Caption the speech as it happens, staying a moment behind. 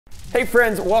Hey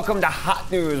friends, welcome to Hot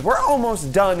News. We're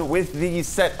almost done with the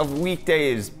set of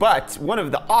weekdays, but one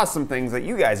of the awesome things that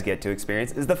you guys get to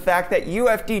experience is the fact that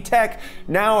UFD Tech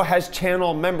now has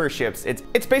channel memberships.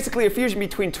 It's basically a fusion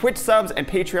between Twitch subs and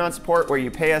Patreon support where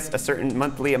you pay us a certain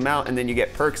monthly amount and then you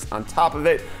get perks on top of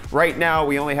it. Right now,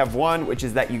 we only have one, which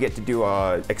is that you get to do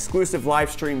a exclusive live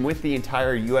stream with the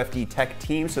entire UFD Tech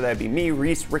team. So that'd be me,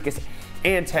 Reece, Rikus,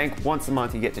 and Tank. Once a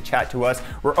month you get to chat to us.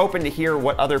 We're open to hear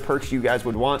what other perks you guys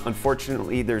would want.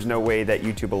 Unfortunately, there's no way that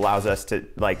YouTube allows us to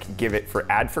give it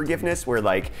for ad forgiveness where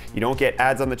you don't get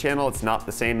ads on the channel. It's not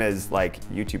the same as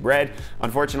YouTube Red,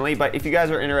 unfortunately. But if you guys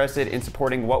are interested in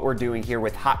supporting what we're doing here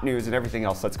with Hot News and everything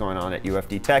else that's going on at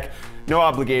UFD Tech, no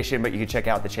obligation, but you can check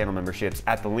out the channel memberships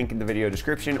at the link in the video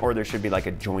description, or there should be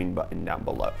a join button down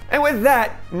below. And with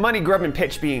that money grubbing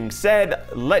pitch being said,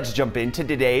 let's jump into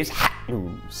today's Hot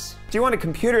News. Do you want a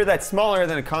computer that's smaller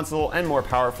than a console and more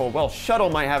powerful? Well, Shuttle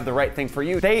might have the right thing for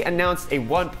you. They announced a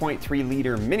 1.3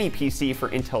 liter mini PC for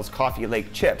Intel's Coffee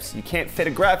Lake chips. You can't fit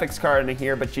a graphics card in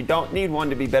here, but you don't need one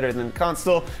to be better than the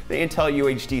console. The Intel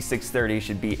UHD 630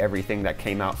 should be everything that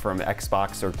came out from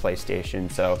Xbox or PlayStation.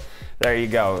 So there you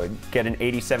go. Get an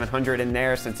 8700 in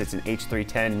there since it's an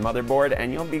H310 motherboard,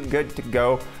 and you'll be good to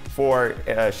go for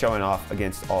showing off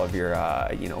against all of your,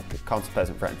 console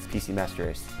peasant friends, PC Master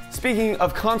Race. Speaking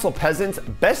of console peasants,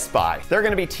 Best Buy, they're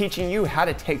gonna be teaching you how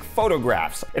to take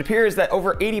photographs. It appears that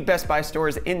over 80 Best Buy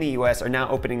stores in the US are now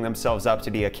opening themselves up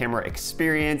to be a camera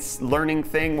experience learning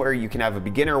thing where you can have a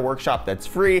beginner workshop that's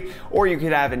free, or you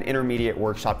could have an intermediate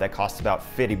workshop that costs about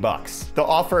 50 bucks. They'll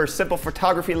offer simple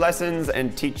photography lessons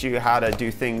and teach you how to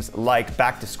do things like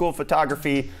back to school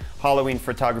photography, Halloween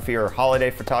photography or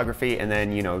holiday photography, and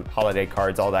then, holiday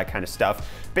cards, all that kind of stuff.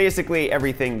 Basically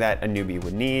everything that a newbie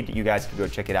would need. You guys can go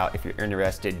check it out if you're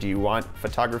interested. Do you want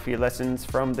photography lessons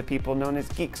from the people known as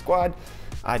Geek Squad?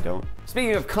 I don't.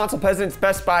 Speaking of console peasants,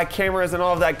 Best Buy cameras and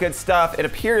all of that good stuff, it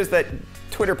appears that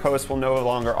Twitter posts will no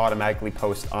longer automatically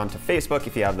post onto Facebook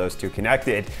if you have those two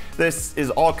connected. This is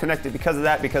all connected because of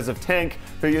that, because of Tank,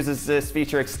 who uses this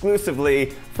feature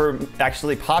exclusively for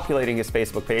actually populating his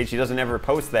Facebook page. He doesn't ever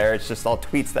post there, it's just all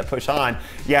tweets that push on.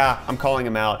 Yeah, I'm calling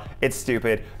him out, it's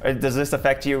stupid. Does this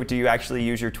affect you? Do you actually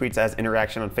use your tweets as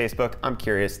interaction on Facebook? I'm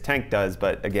curious, Tank does,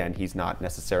 but again, he's not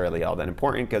necessarily all that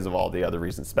important because of all the other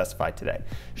reasons specified today.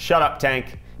 Shut up,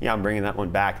 Tank. Yeah, I'm bringing that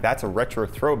one back. That's a retro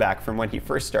throwback from when he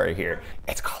first started here.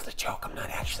 It's called a joke. I'm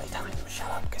not actually telling him to shut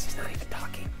up because he's not even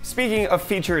talking. Speaking of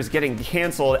features getting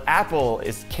canceled, Apple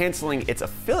is canceling its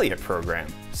affiliate program.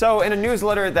 So in a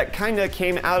newsletter that kind of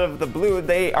came out of the blue,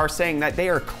 they are saying that they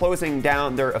are closing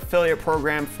down their affiliate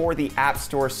program for the App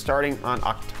Store starting on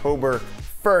October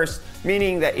 1st,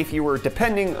 meaning that if you were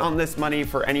depending on this money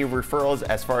for any referrals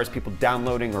as far as people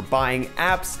downloading or buying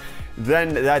apps,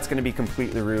 then that's going to be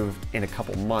completely removed in a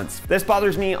couple months. This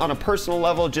bothers me on a personal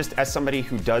level, just as somebody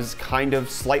who does kind of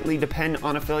slightly depend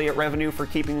on affiliate revenue for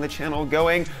keeping the channel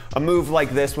going. A move like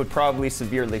this would probably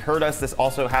severely hurt us. This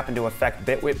also happened to affect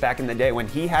Bitwit back in the day when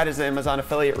he had his Amazon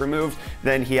affiliate removed.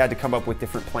 Then he had to come up with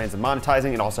different plans of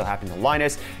monetizing. It also happened to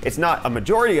Linus. It's not a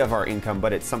majority of our income,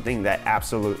 but it's something that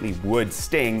absolutely would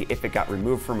sting if it got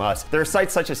removed from us. There are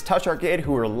sites such as Touch Arcade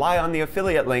who rely on the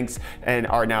affiliate links and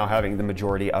are now having the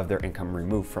majority of their income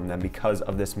removed from them because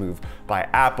of this move by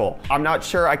Apple. I'm not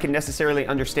sure I can necessarily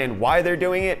understand why they're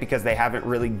doing it because they haven't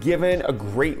really given a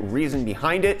great reason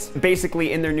behind it.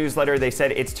 Basically, in their newsletter, they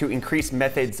said it's to increase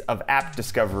methods of app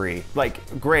discovery.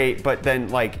 Great, but then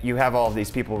you have all of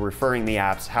these people referring the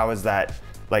apps. How is that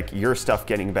your stuff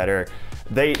getting better?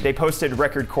 They posted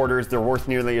record quarters. They're worth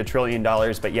nearly $1 trillion,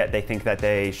 but yet they think that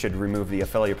they should remove the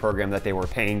affiliate program that they were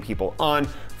paying people on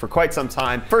for quite some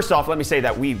time. First off, let me say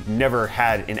that we've never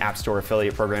had an App Store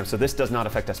affiliate program, so this does not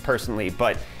affect us personally,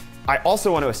 but I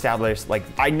also want to establish,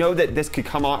 I know that this could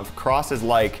come across as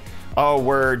oh,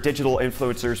 we're digital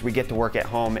influencers, we get to work at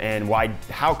home, and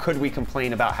how could we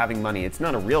complain about having money? It's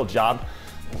not a real job.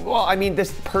 Well, I mean,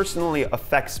 this personally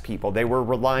affects people. They were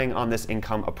relying on this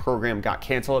income. A program got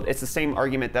canceled. It's the same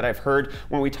argument that I've heard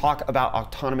when we talk about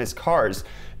autonomous cars.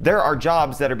 There are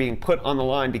jobs that are being put on the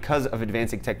line because of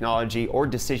advancing technology or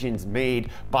decisions made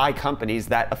by companies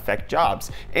that affect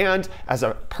jobs. And as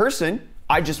a person,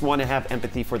 I just want to have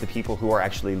empathy for the people who are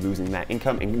actually losing that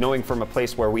income, and knowing from a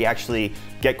place where we actually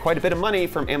get quite a bit of money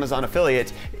from Amazon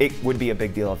affiliates, it would be a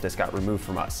big deal if this got removed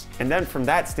from us. And then from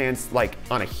that stance,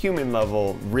 on a human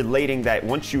level, relating that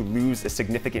once you lose a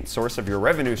significant source of your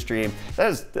revenue stream,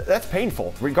 that's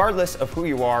painful, regardless of who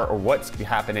you are or what's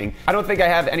happening. I don't think I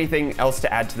have anything else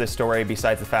to add to this story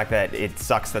besides the fact that it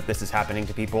sucks that this is happening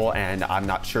to people, and I'm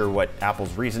not sure what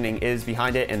Apple's reasoning is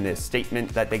behind it, and the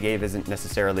statement that they gave isn't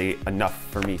necessarily enough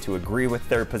enough for me to agree with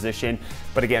their position.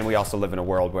 But again, we also live in a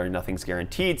world where nothing's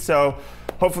guaranteed. So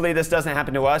hopefully this doesn't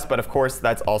happen to us. But of course,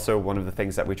 that's also one of the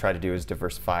things that we try to do is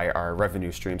diversify our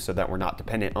revenue stream so that we're not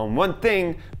dependent on one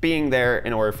thing being there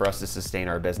in order for us to sustain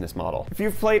our business model. If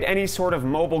you've played any sort of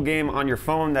mobile game on your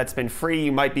phone that's been free,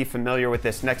 you might be familiar with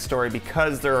this next story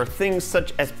because there are things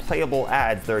such as playable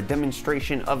ads. They're a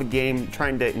demonstration of a game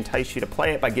trying to entice you to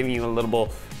play it by giving you a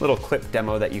little clip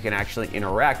demo that you can actually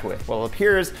interact with. Well, it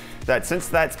appears that since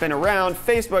that's been around,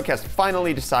 Facebook has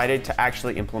finally decided to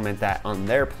actually implement that on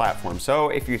their platform. So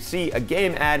if you see a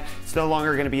game ad, it's no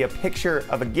longer going to be a picture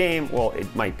of a game. Well,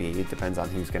 it might be. It depends on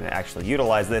who's going to actually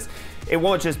utilize this. It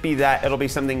won't just be that. It'll be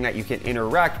something that you can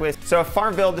interact with. So if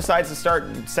Farmville decides to start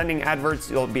sending adverts,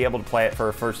 you'll be able to play it for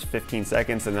the first 15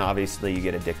 seconds, and then obviously you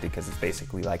get addicted because it's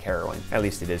basically like heroin. At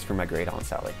least it is for my great aunt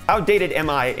Sally. How dated am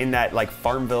I in that like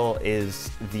Farmville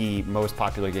is the most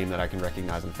popular game that I can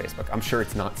recognize on Facebook? I'm sure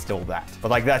it's not still that,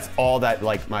 but like that's all that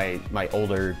like my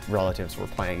older relatives were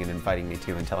playing and inviting me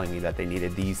to and telling me that they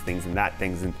needed these things and that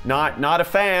things, and not a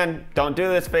fan. Don't do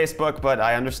this, Facebook, but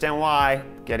I understand why.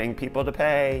 Getting people to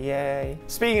pay, yay.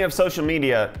 Speaking of social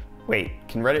media, wait,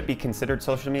 can Reddit be considered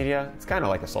social media? It's kind of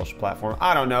like a social platform.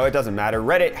 I don't know, it doesn't matter.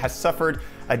 Reddit has suffered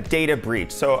a data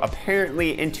breach. So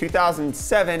apparently in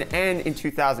 2007 and in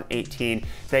 2018,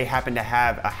 they happened to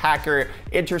have a hacker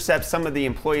intercept some of the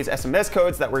employees' SMS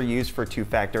codes that were used for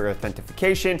two-factor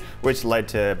authentication, which led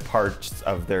to parts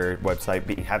of their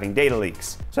website having data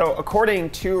leaks. So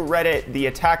according to Reddit, the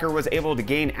attacker was able to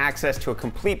gain access to a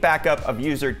complete backup of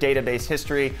user database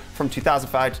history from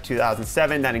 2005 to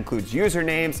 2007. That includes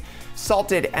usernames,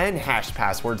 salted and hashed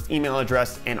passwords, email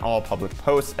address, and all public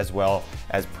posts, as well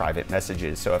as private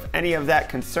messages. So if any of that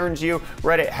concerns you,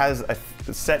 Reddit has a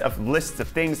set of lists of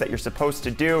things that you're supposed to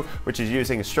do, which is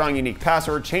using a strong, unique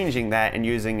password, changing that, and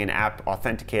using an app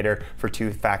authenticator for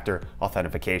two-factor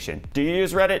authentication. Do you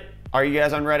use Reddit? Are you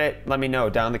guys on Reddit? Let me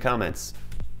know down in the comments.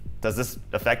 Does this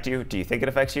affect you? Do you think it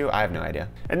affects you? I have no idea.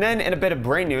 And then in a bit of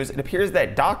brain news, it appears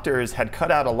that doctors had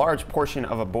cut out a large portion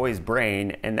of a boy's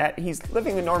brain and that he's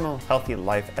living a normal, healthy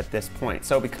life at this point.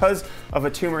 So because of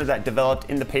a tumor that developed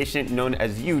in the patient known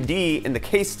as UD, in the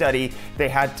case study, they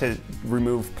had to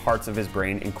remove parts of his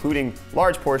brain, including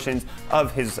large portions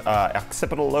of his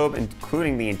occipital lobe,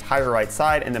 including the entire right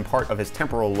side, and then part of his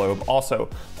temporal lobe also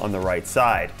on the right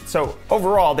side. So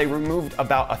overall, they removed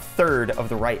about a third of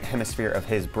the right hemisphere of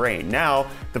his brain. Now,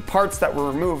 the parts that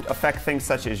were removed affect things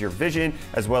such as your vision,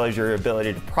 as well as your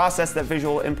ability to process that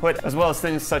visual input, as well as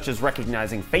things such as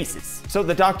recognizing faces. So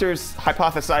the doctors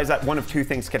hypothesized that one of two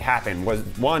things could happen.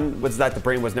 One was that the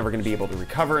brain was never going to be able to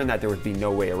recover and that there would be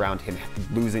no way around him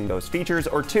losing those features,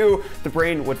 or two, the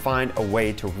brain would find a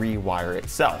way to rewire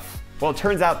itself. Well, it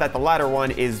turns out that the latter one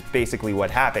is basically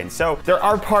what happened. So there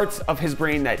are parts of his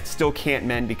brain that still can't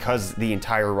mend because the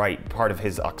entire right part of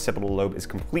his occipital lobe is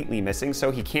completely missing, so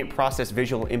he can't process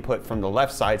visual input from the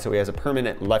left side, so he has a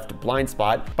permanent left blind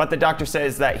spot. But the doctor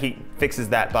says that he fixes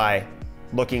that by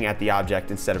looking at the object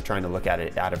instead of trying to look at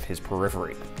it out of his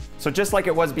periphery. So just like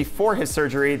it was before his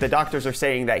surgery, the doctors are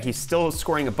saying that he's still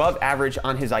scoring above average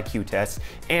on his IQ test,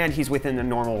 and he's within the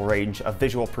normal range of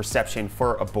visual perception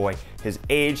for a boy his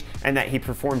age, and that he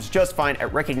performs just fine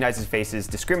at recognizing faces,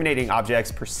 discriminating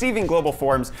objects, perceiving global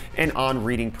forms, and on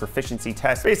reading proficiency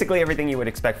tests. Basically everything you would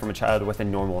expect from a child with a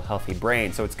normal, healthy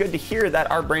brain. So it's good to hear that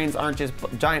our brains aren't just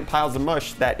giant piles of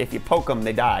mush that if you poke them,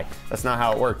 they die. That's not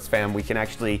how it works, fam. We can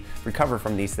actually recover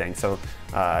from these things. So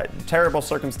terrible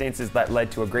circumstances that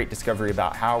led to a great discovery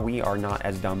about how we are not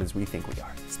as dumb as we think we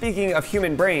are. Speaking of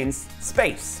human brains,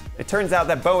 space. It turns out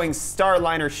that Boeing's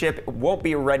Starliner ship won't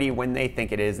be ready when they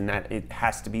think it is, and that it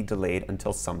has to be delayed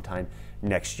until sometime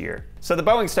next year. So the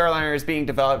Boeing Starliner is being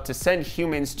developed to send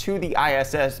humans to the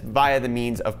ISS via the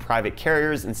means of private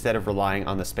carriers instead of relying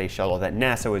on the space shuttle that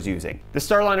NASA was using. The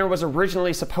Starliner was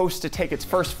originally supposed to take its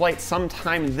first flight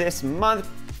sometime this month,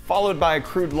 followed by a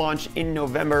crewed launch in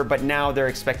November, but now they're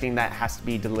expecting that has to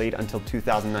be delayed until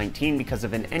 2019 because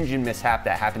of an engine mishap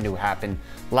that happened to happen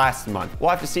last month.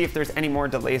 We'll have to see if there's any more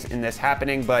delays in this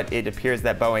happening, but it appears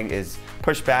that Boeing is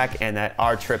pushed back and that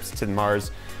our trips to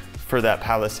Mars for that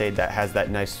Palisade that has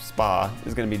that nice spa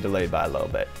is going to be delayed by a little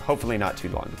bit. Hopefully not too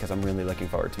long, because I'm really looking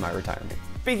forward to my retirement.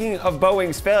 Speaking of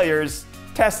Boeing's failures,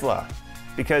 Tesla.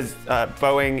 Because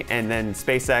Boeing and then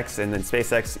SpaceX, and then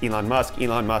SpaceX, Elon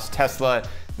Musk, Tesla,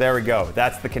 there we go.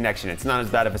 That's the connection. It's not as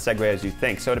bad of a segue as you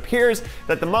think. So it appears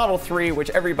that the Model 3, which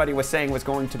everybody was saying was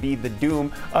going to be the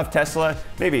doom of Tesla,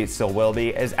 maybe it still will be,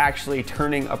 is actually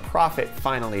turning a profit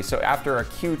finally. So after a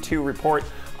Q2 report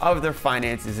of their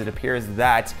finances, it appears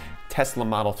that Tesla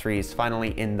Model 3s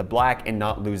finally in the black and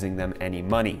not losing them any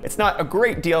money. It's not a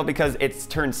great deal because it's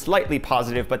turned slightly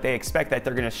positive, but they expect that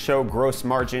they're going to show gross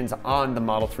margins on the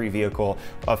Model 3 vehicle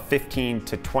of 15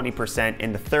 to 20%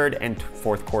 in the third and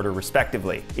fourth quarter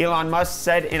respectively. Elon Musk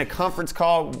said in a conference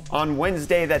call on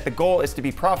Wednesday that the goal is to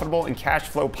be profitable and cash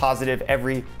flow positive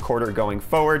every quarter going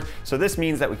forward. So this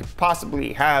means that we could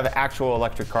possibly have actual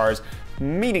electric cars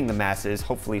meeting the masses,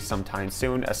 hopefully sometime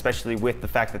soon, especially with the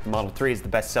fact that the Model 3 is the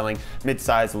best-selling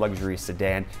mid-size luxury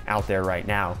sedan out there right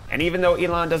now. And even though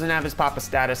Elon doesn't have his Papa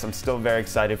status, I'm still very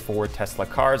excited for Tesla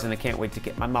cars, and I can't wait to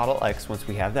get my Model X once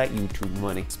we have that YouTube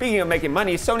money. Speaking of making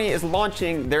money, Sony is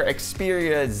launching their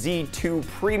Xperia Z2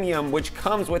 Premium, which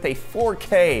comes with a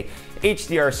 4K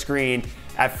HDR screen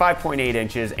at 5.8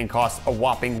 inches and costs a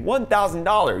whopping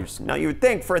 $1,000. Now you would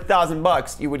think for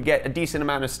 $1,000 you would get a decent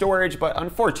amount of storage, but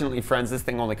unfortunately, friends, this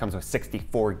thing only comes with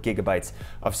 64 gigabytes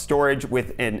of storage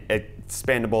with an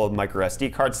expandable micro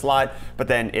SD card slot, but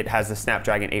then it has the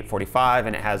Snapdragon 845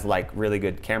 and it has like really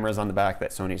good cameras on the back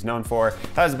that Sony's known for. It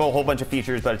has a whole bunch of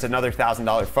features, but it's another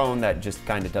 $1,000 phone that just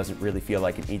kind of doesn't really feel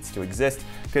like it needs to exist.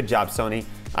 Good job, Sony.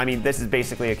 I mean, this is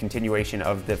basically a continuation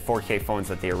of the 4K phones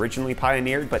that they originally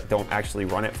pioneered, but don't actually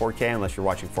run at 4K unless you're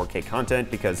watching 4K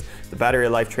content because the battery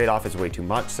life trade-off is way too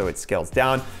much, so it scales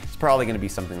down. It's probably gonna be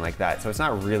something like that. So it's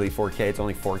not really 4K, it's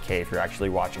only 4K if you're actually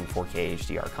watching 4K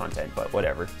HDR content, but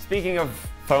whatever. Speaking of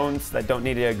phones that don't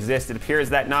need to exist, it appears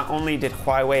that not only did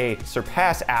Huawei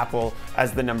surpass Apple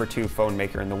as the #2 phone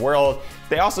maker in the world,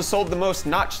 they also sold the most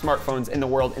notch smartphones in the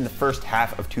world in the first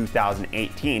half of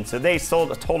 2018. So they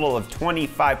sold a total of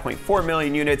 25.4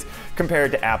 million units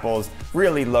compared to Apple's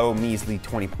really low, measly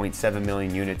 20.7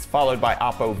 million units, followed by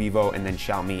Oppo, Vivo, and then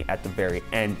Xiaomi at the very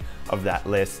end of that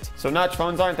list. So notch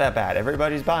phones aren't that bad.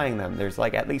 Everybody's buying them. There's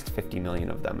like at least 50 million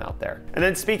of them out there. And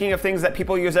then speaking of things that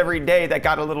people use every day that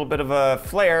got a little bit of a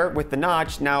flair with the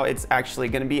notch, now it's actually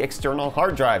going to be external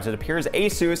hard drives. It appears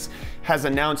Asus has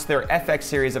announced their FX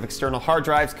series of external hard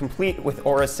drives complete with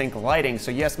AuraSync lighting.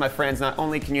 So yes, my friends, not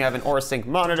only can you have an AuraSync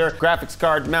monitor, graphics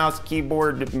card, mouse,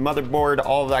 keyboard, motherboard,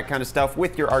 all of that kind of stuff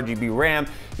with your RGB RAM,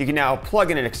 you can now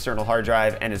plug in an external hard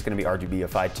drive and it's going to be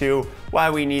RGBified too. Why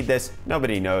we need this,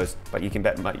 nobody knows, but you can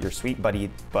bet your sweet buddy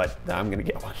but that I'm going to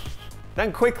get one.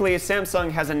 Then quickly,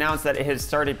 Samsung has announced that it has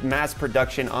started mass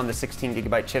production on the 16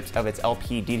 gigabyte chips of its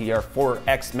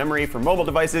LPDDR4X memory for mobile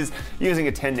devices using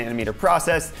a 10 nanometer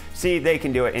process. See, they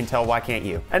can do it, Intel, why can't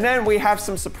you? And then we have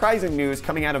some surprising news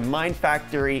coming out of Mind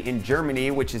Factory in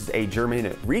Germany, which is a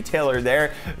German retailer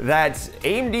there, that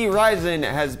AMD Ryzen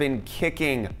has been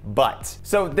kicking butt.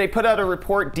 So they put out a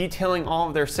report detailing all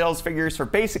of their sales figures for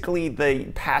basically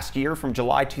the past year from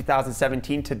July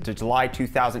 2017 to July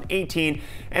 2018,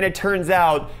 and it turns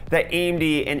out that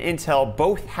AMD and Intel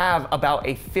both have about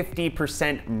a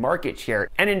 50% market share.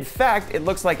 And in fact, it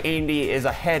looks like AMD is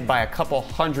ahead by a couple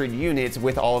hundred units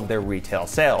with all of their retail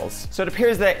sales. So it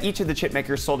appears that each of the chip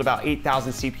makers sold about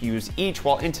 8,000 CPUs each,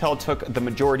 while Intel took the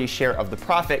majority share of the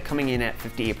profit, coming in at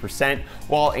 58%,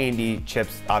 while AMD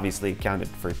chips obviously accounted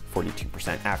for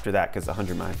 42% after that, because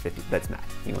 100 minus 50, that's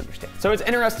math, you understand. So it's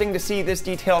interesting to see this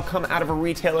detail come out of a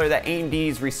retailer that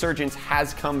AMD's resurgence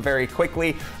has come very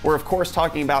quickly. We're of course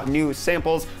talking about new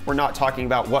samples. We're not talking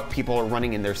about what people are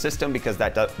running in their system, because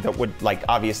that would, like,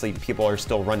 obviously people are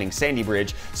still running Sandy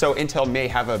Bridge. So Intel may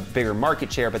have a bigger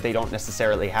market share, but they don't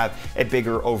necessarily have a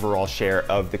bigger overall share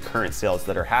of the current sales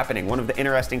that are happening. One of the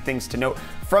interesting things to note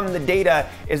from the data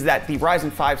is that the Ryzen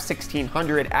 5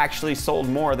 1600 actually sold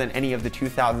more than any of the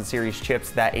 2000 series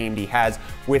chips that AMD has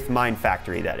with Mind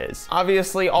Factory, that is.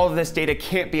 Obviously, all of this data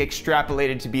can't be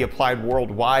extrapolated to be applied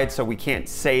worldwide, so we can't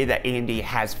say that AMD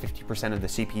has 50% of the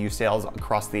CPU sales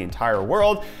across the entire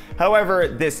world. However,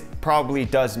 this probably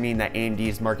does mean that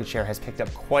AMD's market share has picked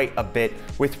up quite a bit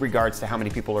with regards to how many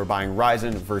people are buying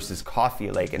Ryzen versus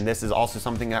Coffee Lake. And this is also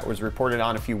something that was reported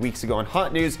on a few weeks ago in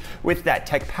Hot News with that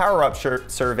Tech Power Up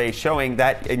survey showing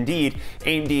that indeed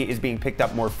AMD is being picked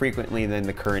up more frequently than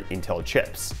the current Intel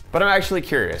chips. But I'm actually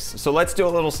curious, so let's do a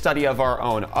little study of our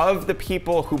own. Of the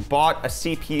people who bought a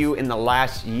CPU in the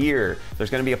last year, there's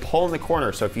going to be a poll in the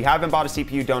corner. So if you haven't bought a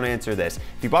CPU, don't answer this.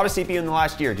 If you bought a CPU in the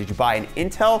last year, did you buy an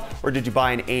Intel or did you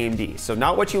buy an AMD? So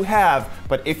not what you have,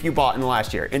 but if you bought in the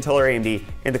last year, Intel or AMD,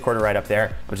 in the corner right up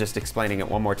there. I'm just explaining it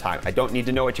one more time. I don't need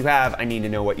to know what you have, I need to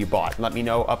know what you bought. Let me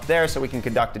know up there so we can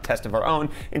conduct a test of our own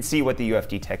and see what the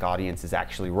UFD Tech audience is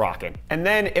actually rocking. And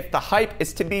then if the hype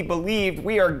is to be believed,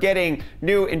 we are getting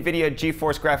new NVIDIA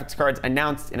GeForce graphics cards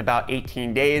announced in about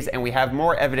 18 days, and we have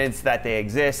more evidence that they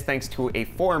exist thanks to a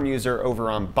forum user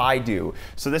over on Baidu.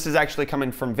 So this is actually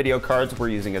coming from video cards we're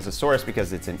using as a source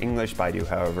because it's in English. Baidu,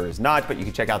 however, is not, but you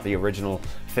can check out the original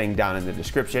thing down in the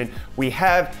description. We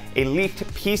have a leaked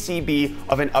PCB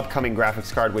of an upcoming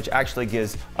graphics card, which actually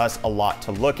gives us a lot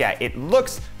to look at. It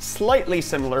looks slightly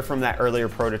similar from that earlier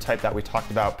prototype that we talked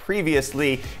about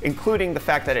previously, including the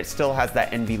fact that it still has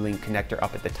that NVLink connector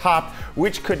up at the top,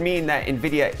 which could mean that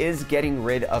NVIDIA is getting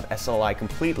rid of SLI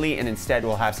completely and instead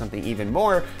will have something even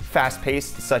more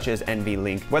fast-paced, such as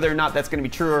NVLink. Whether or not that's going to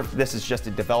be true or if this is just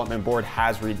a development board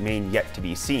has remained yet to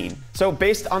be seen. So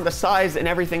based on the size and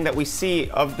everything that we see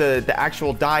of the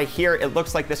actual die here, it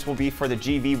looks like this will be for the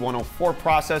GV104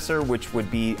 processor, which would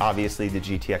be obviously the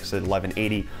GTX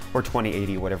 1180 or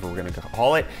 2080, whatever we're going to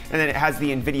call it. And then it has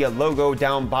the NVIDIA logo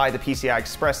down by the PCI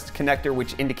Express connector,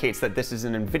 which indicates that this is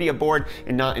an NVIDIA board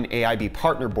and not an AIB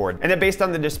partner board. And then based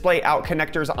on the display out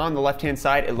connectors on the left-hand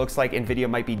side, it looks like NVIDIA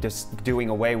might be just doing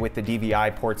away with the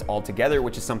DVI ports altogether,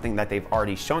 which is something that they've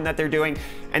already shown that they're doing.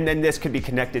 And then this could be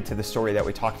connected to the story that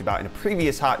we talked about in a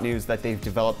previous hot news, that they've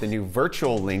developed the new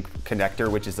virtual link connector,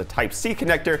 which is a Type-C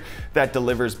connector that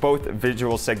delivers both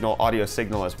visual signal, audio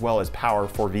signal, as well as power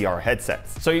for VR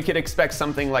headsets. So you could expect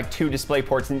something like 2 display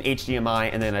ports in HDMI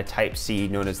and then a Type-C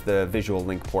known as the visual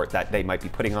link port that they might be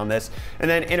putting on this. And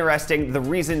then interesting, the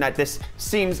reason that this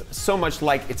seems so much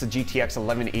like it's a GTX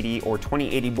 1180 or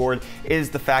 2080 board is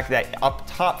the fact that up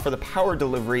top for the power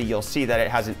delivery, you'll see that it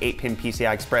has an 8-pin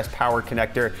PCI Express power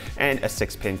connector and a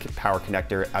 6-pin power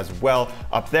connector as well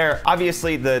up there.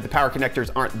 Obviously the power connectors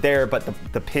aren't there, but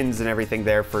the pins and everything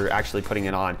there for actually putting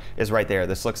it on is right there.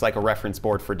 This looks like a reference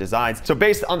board for designs. So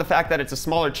based on the fact that it's a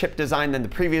smaller chip design than the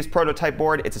previous prototype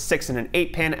board, it's a 6 and an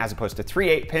 8 pin as opposed to 3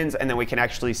 8-pins, and then we can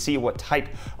actually see what type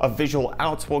of visual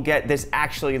outs we'll get. This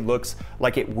actually looks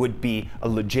like it would be a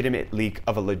legitimate leak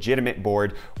of a legitimate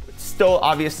board. Still,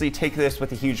 obviously, take this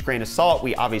with a huge grain of salt.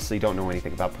 We obviously don't know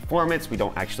anything about performance. We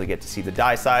don't actually get to see the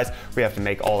die size. We have to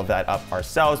make all of that up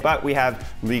ourselves, but we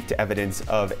have leaked evidence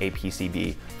of a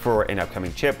PCB for an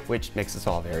upcoming chip, which makes us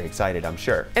all very excited, I'm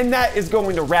sure. And that is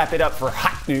going to wrap it up for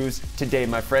hot news today,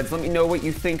 my friends. Let me know what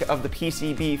you think of the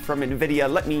PCB from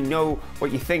NVIDIA. Let me know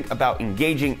what you think about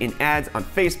engaging in ads on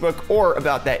Facebook or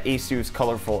about that Asus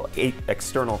colorful 8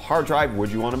 external hard drive.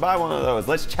 Would you want to buy one of those?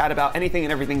 Let's chat about anything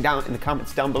and everything down in the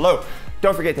comments down below.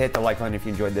 Don't forget to hit the like button if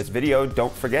you enjoyed this video.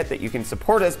 Don't forget that you can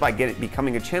support us by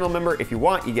becoming a channel member. If you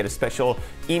want, you get a special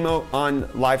emote on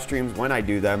live streams when I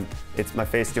do them. It's my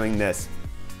face doing this.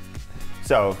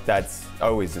 So that's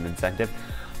always an incentive.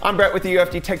 I'm Brett with the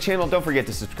UFD Tech Channel. Don't forget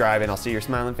to subscribe, and I'll see your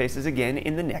smiling faces again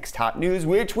in the next hot news,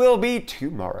 which will be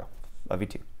tomorrow. Love you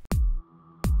too.